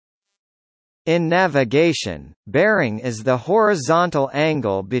In navigation, bearing is the horizontal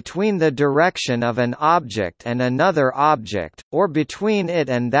angle between the direction of an object and another object, or between it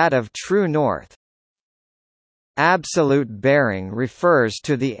and that of true north. Absolute bearing refers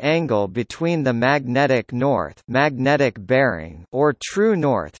to the angle between the magnetic north, magnetic bearing, or true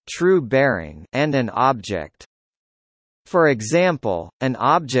north, true bearing, and an object. For example, an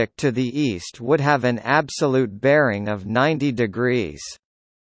object to the east would have an absolute bearing of 90 degrees.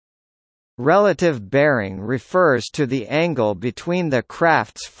 Relative bearing refers to the angle between the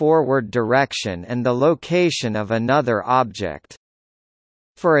craft's forward direction and the location of another object.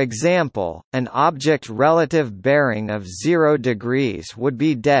 For example, an object relative bearing of 0 degrees would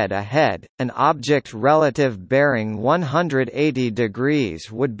be dead ahead, an object relative bearing 180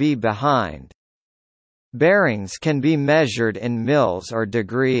 degrees would be behind. Bearings can be measured in mils or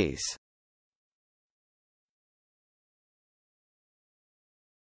degrees.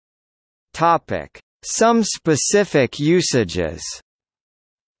 Some specific usages.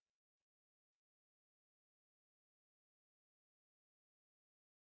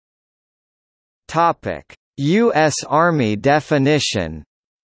 U.S. Army definition.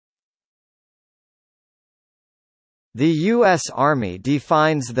 The U.S. Army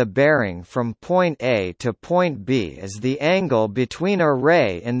defines the bearing from point A to point B as the angle between a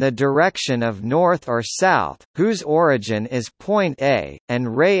ray in the direction of north or south, whose origin is point A,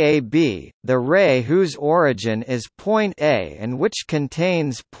 and ray AB, the ray whose origin is point A and which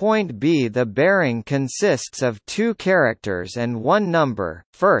contains point B. The bearing consists of 2 characters and 1 number.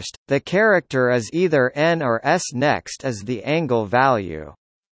 First, the character is either N or S. Next is the angle value.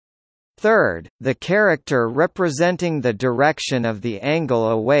 Third, the character representing the direction of the angle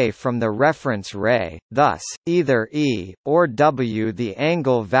away from the reference ray, thus, either E, or W. The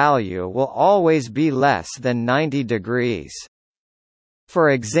angle value will always be less than 90 degrees.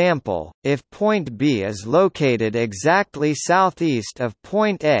 For example, if point B is located exactly southeast of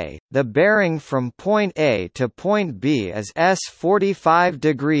point A, the bearing from point A to point B is S 45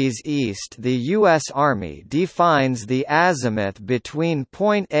 degrees east. The U.S. Army defines the azimuth between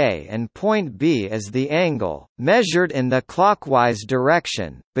point A and point B as the angle, measured in the clockwise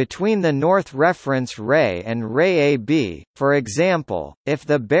direction, between the north reference ray and ray AB. For example, if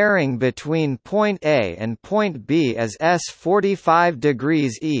the bearing between point A and point B is S 45 degrees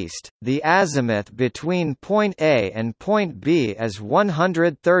east, the azimuth between point A and point B is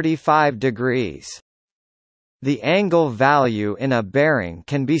 135 degrees. The angle value in a bearing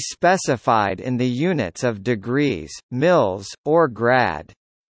can be specified in the units of degrees, mils, or grad.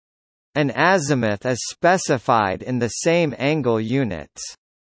 An azimuth is specified in the same angle units.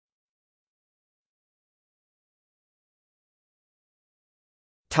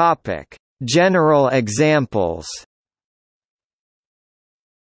 General examples.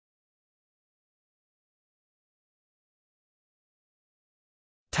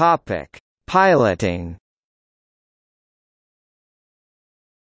 Piloting.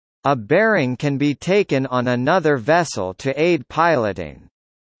 A bearing can be taken on another vessel to aid piloting.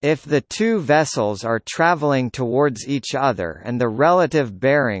 If the two vessels are traveling towards each other and the relative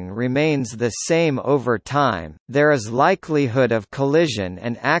bearing remains the same over time, there is likelihood of collision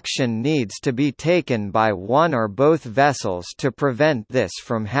and action needs to be taken by one or both vessels to prevent this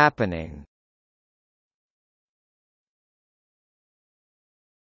from happening.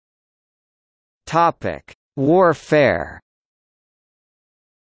 Warfare.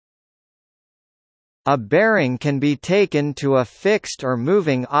 A bearing can be taken to a fixed or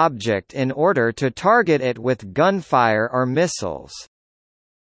moving object in order to target it with gunfire or missiles.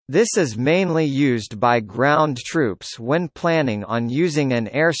 This is mainly used by ground troops when planning on using an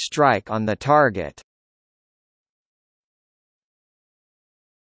air strike on the target.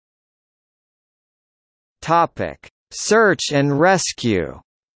 Search and rescue.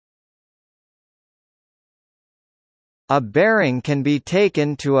 A bearing can be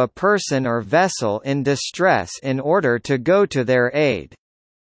taken to a person or vessel in distress in order to go to their aid.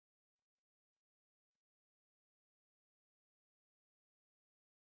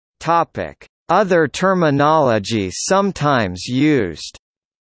 Other terminology sometimes used.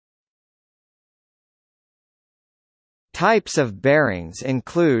 Types of bearings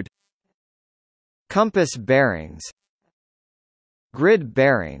include compass bearings, grid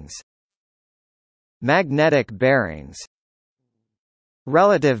bearings, magnetic bearings,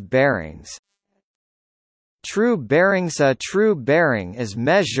 relative bearings, true bearings. A true bearing is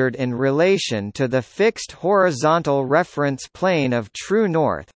measured in relation to the fixed horizontal reference plane of true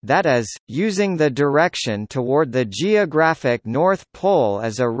north, that is, using the direction toward the geographic North Pole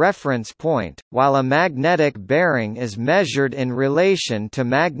as a reference point, while a magnetic bearing is measured in relation to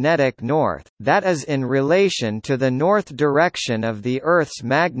magnetic north, that is in relation to the north direction of the Earth's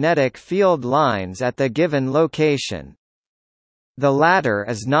magnetic field lines at the given location. The latter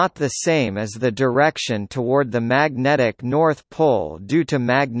is not the same as the direction toward the magnetic North Pole due to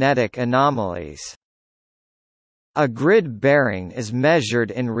magnetic anomalies. A grid bearing is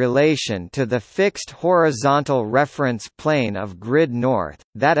measured in relation to the fixed horizontal reference plane of grid north,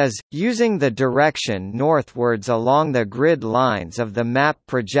 that is, using the direction northwards along the grid lines of the map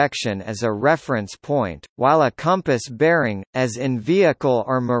projection as a reference point, while a compass bearing, as in vehicle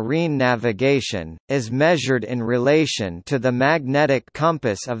or marine navigation, is measured in relation to the magnetic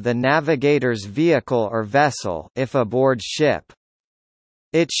compass of the navigator's vehicle or vessel if aboard ship.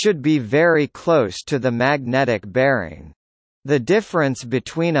 It should be very close to the magnetic bearing. The difference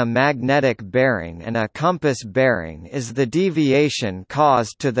between a magnetic bearing and a compass bearing is the deviation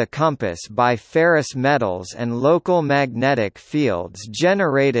caused to the compass by ferrous metals and local magnetic fields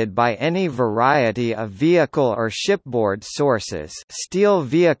generated by any variety of vehicle or shipboard sources, steel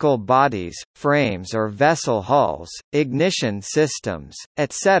vehicle bodies, frames or vessel hulls, ignition systems,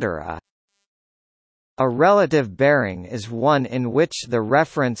 etc. A relative bearing is one in which the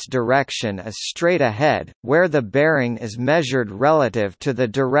reference direction is straight ahead, where the bearing is measured relative to the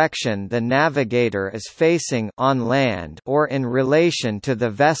direction the navigator is facing on land or in relation to the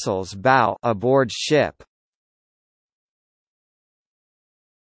vessel's bow aboard ship.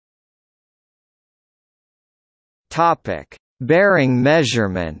 Topic: Bearing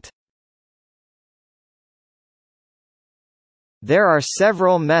measurement. There are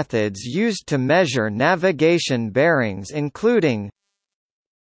several methods used to measure navigation bearings, including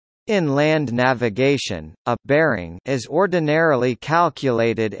in land navigation, a bearing is ordinarily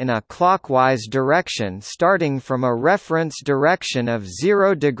calculated in a clockwise direction starting from a reference direction of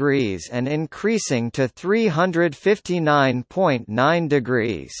 0 degrees and increasing to 359.9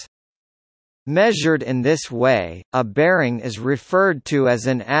 degrees. Measured in this way, a bearing is referred to as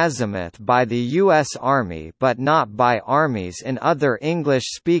an azimuth by the U.S. Army but not by armies in other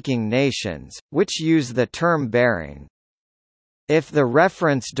English-speaking nations, which use the term bearing. If the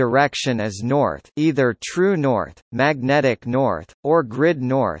reference direction is north, either true north, magnetic north, or grid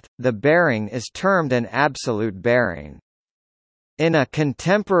north, the bearing is termed an absolute bearing. In a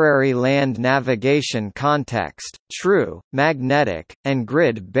contemporary land navigation context, true, magnetic, and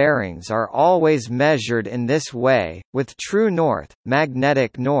grid bearings are always measured in this way, with true north,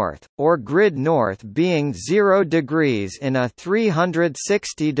 magnetic north, or grid north being 0 degrees in a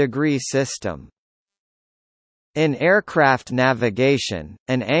 360-degree system. In aircraft navigation,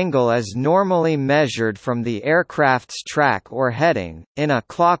 an angle is normally measured from the aircraft's track or heading, in a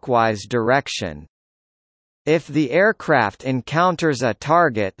clockwise direction. If the aircraft encounters a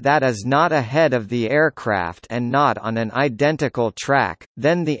target that is not ahead of the aircraft and not on an identical track,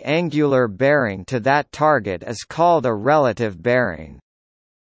 then the angular bearing to that target is called a relative bearing.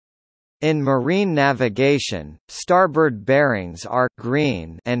 In marine navigation, starboard bearings are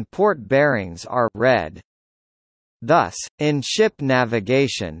green and port bearings are red. Thus, in ship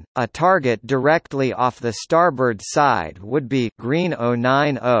navigation, a target directly off the starboard side would be green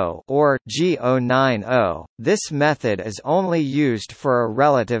 090 or G 090. This method is only used for a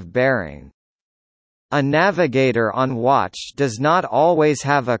relative bearing. A navigator on watch does not always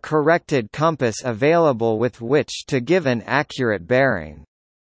have a corrected compass available with which to give an accurate bearing.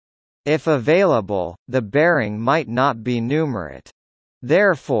 If available, the bearing might not be numerate.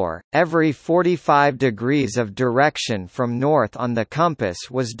 Therefore, every 45 degrees of direction from north on the compass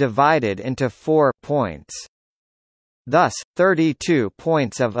was divided into 4 points. Thus, 32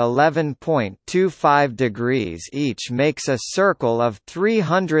 points of 11.25 degrees each makes a circle of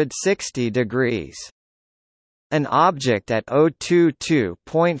 360 degrees. An object at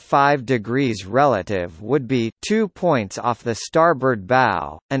 022.5 degrees relative would be 2 points off the starboard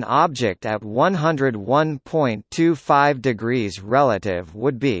bow, an object at 101.25 degrees relative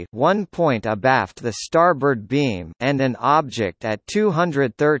would be 1 point abaft the starboard beam, and an object at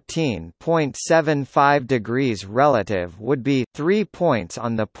 213.75 degrees relative would be 3 points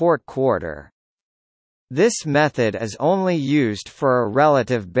on the port quarter. This method is only used for a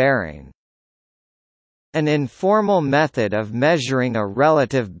relative bearing. An informal method of measuring a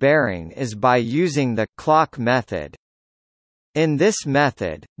relative bearing is by using the clock method. In this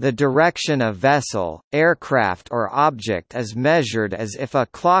method, the direction of vessel, aircraft or object is measured as if a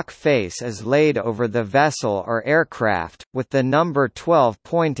clock face is laid over the vessel or aircraft, with the number 12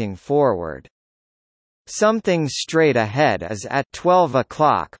 pointing forward. Something straight ahead is at 12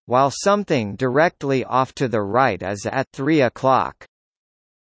 o'clock, while something directly off to the right is at 3 o'clock.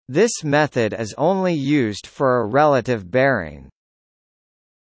 This method is only used for a relative bearing.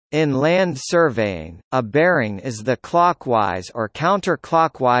 In land surveying, a bearing is the clockwise or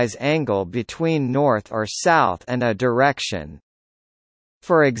counterclockwise angle between north or south and a direction.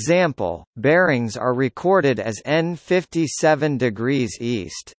 For example, bearings are recorded as N 57 degrees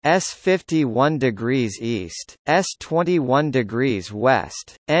east, S 51 degrees east, S 21 degrees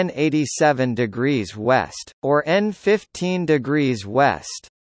west, N 87 degrees west, or N 15 degrees west.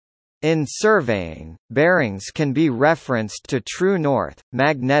 In surveying, bearings can be referenced to true north,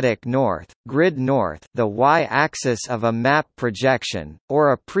 magnetic north, grid north, the y-axis of a map projection,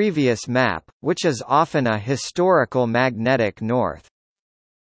 or a previous map, which is often a historical magnetic north.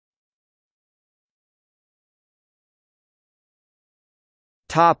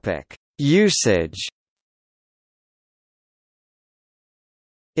 Topic: Usage.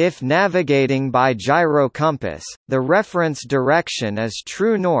 If navigating by gyrocompass, the reference direction is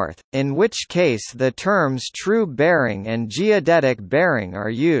true north, in which case the terms true bearing and geodetic bearing are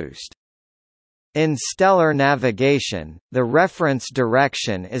used. In stellar navigation, the reference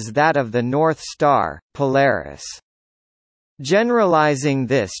direction is that of the North Star, Polaris. Generalizing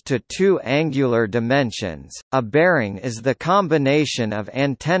this to two angular dimensions, a bearing is the combination of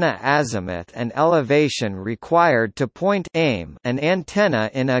antenna azimuth and elevation required to point aim an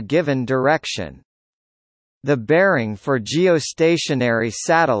antenna in a given direction. The bearing for geostationary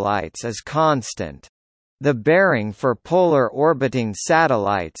satellites is constant. The bearing for polar orbiting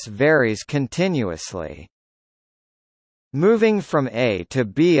satellites varies continuously. Moving from A to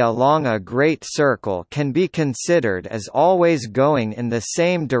B along a great circle can be considered as always going in the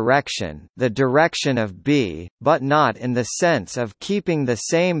same direction, the direction of B, but not in the sense of keeping the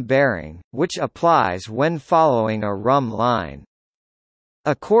same bearing, which applies when following a rhumb line.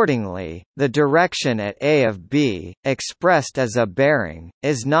 Accordingly, the direction at A of B, expressed as a bearing,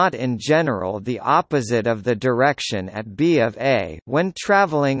 is not in general the opposite of the direction at B of A when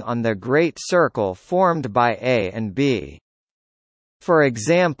traveling on the great circle formed by A and B. For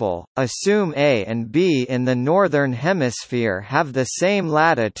example, assume A and B in the northern hemisphere have the same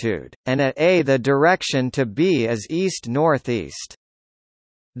latitude, and at A the direction to B is east-northeast.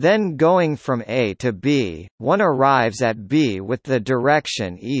 Then going from A to B, one arrives at B with the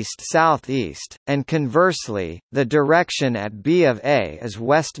direction east-southeast, and conversely, the direction at B of A is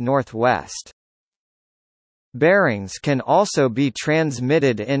west-northwest. Bearings can also be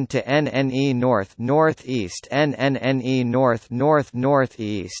transmitted into NNE north-northeast, NNE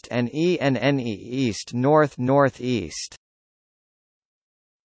north-north-northeast, and ENNE east-north-northeast.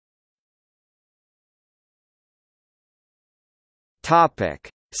 Topic: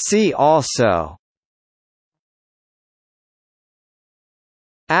 See also: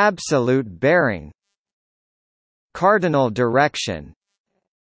 absolute bearing, cardinal direction,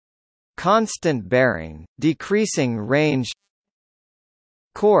 constant bearing, decreasing range,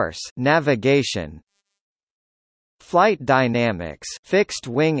 course navigation, flight dynamics,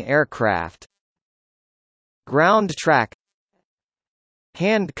 fixed-wing aircraft, ground track,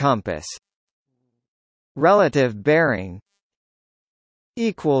 hand compass, relative bearing.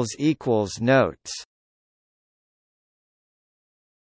 Notes